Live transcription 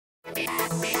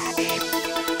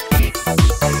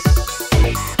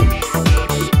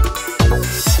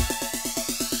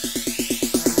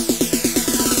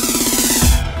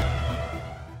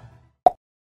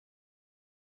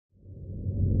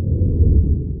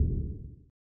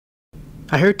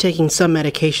I heard taking some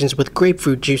medications with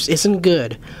grapefruit juice isn't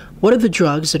good. What are the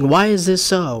drugs and why is this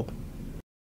so?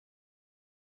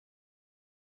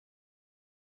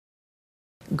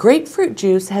 Grapefruit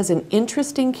juice has an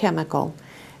interesting chemical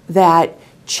that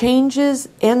changes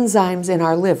enzymes in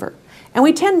our liver. And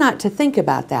we tend not to think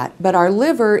about that, but our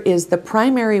liver is the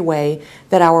primary way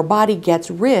that our body gets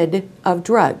rid of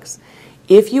drugs.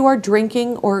 If you are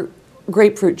drinking or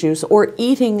grapefruit juice or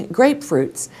eating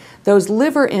grapefruits, those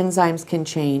liver enzymes can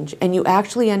change and you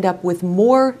actually end up with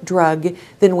more drug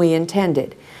than we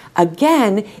intended.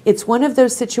 Again, it's one of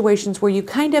those situations where you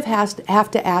kind of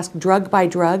have to ask drug by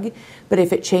drug, but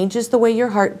if it changes the way your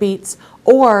heart beats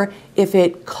or if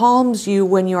it calms you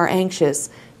when you're anxious,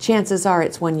 chances are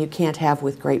it's one you can't have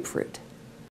with grapefruit.